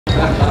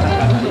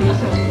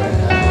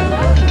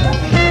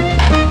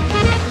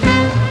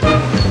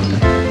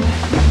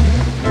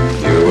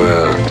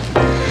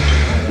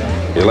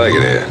You like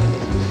it here?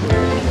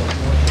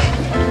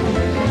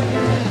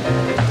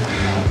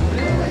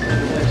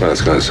 Well, I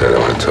was going to say I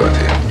want to talk to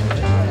you.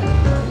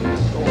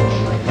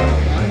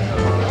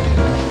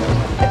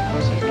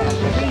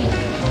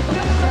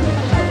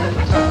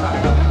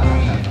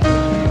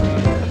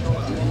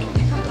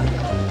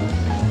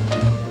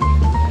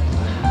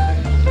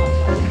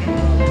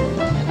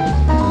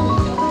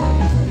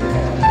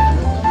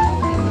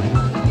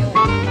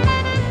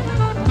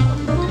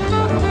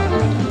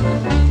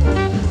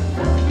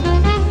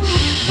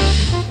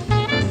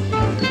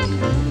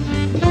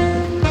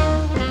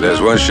 There's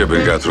one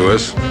shipment got through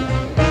us.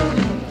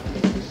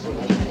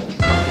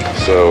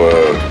 So,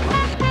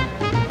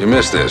 you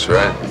missed this,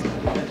 right?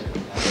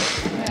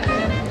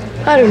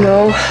 I don't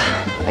know.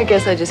 I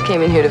guess I just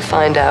came in here to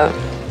find out.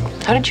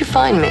 How did you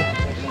find me?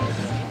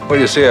 Well,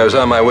 you see, I was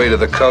on my way to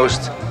the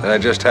coast, and I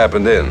just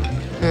happened in.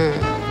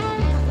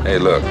 Hey,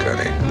 look,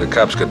 honey, the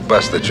cops could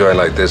bust the joint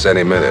like this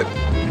any minute.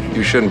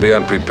 You shouldn't be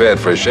unprepared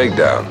for a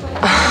shakedown.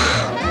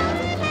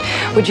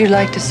 Would you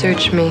like to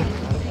search me?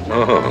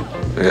 Oh,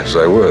 yes,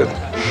 I would.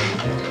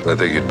 I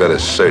think you'd better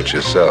search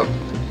yourself.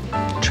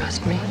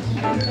 Trust me?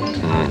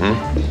 Mm-hmm.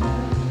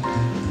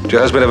 Did your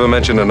husband ever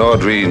mention an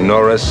Audrey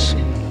Norris?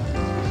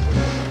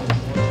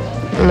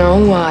 No,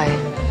 why?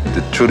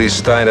 Did Trudy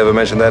Stein ever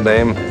mention that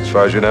name, as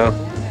far as you know?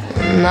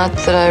 Not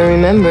that I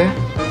remember.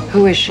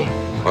 Who is she?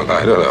 Well,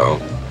 I don't know.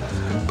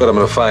 But I'm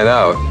gonna find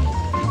out.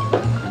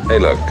 Hey,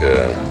 look,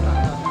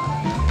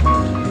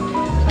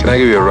 can I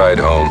give you a ride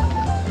home?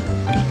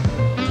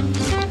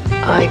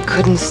 I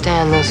couldn't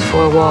stand those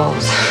four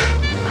walls.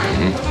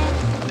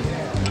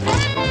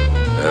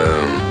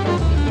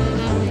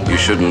 You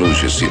shouldn't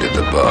lose your seat at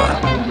the bar.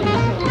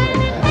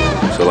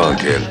 So long,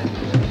 kid.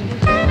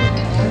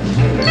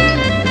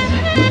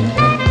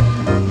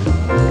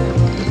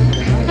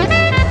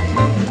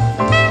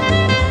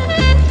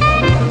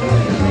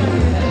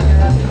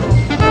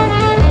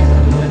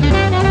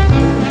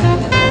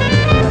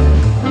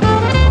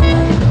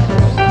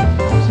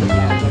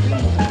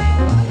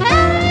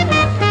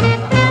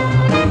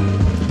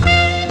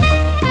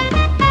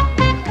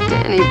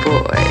 Danny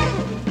boy.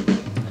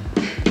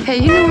 Hey,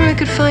 you know where I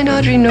could find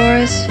Audrey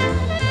Norris?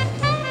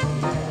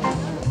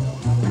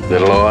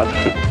 Little Lord,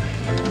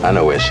 I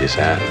know where she's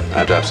at.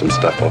 I dropped some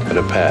stuff off at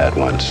a pad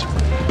once.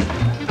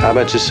 How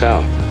about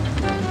yourself?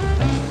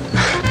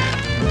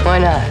 Why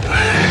not?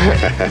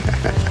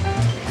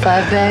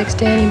 5 bags,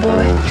 Danny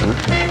boy?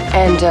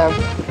 And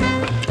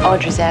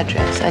Audrey's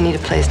address. I need a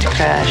place to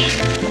crash.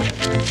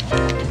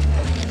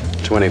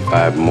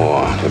 25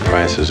 more. The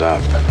price is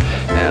up.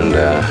 And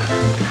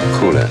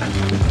cool it.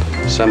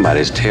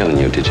 Somebody's tailing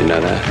you. Did you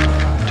know that?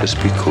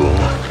 Just be cool.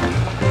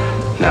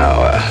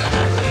 Now,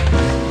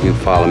 you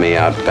follow me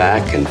out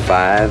back in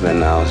 5,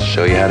 and I'll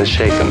show you how to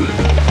shake 'em.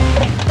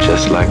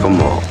 Just like a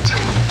malt.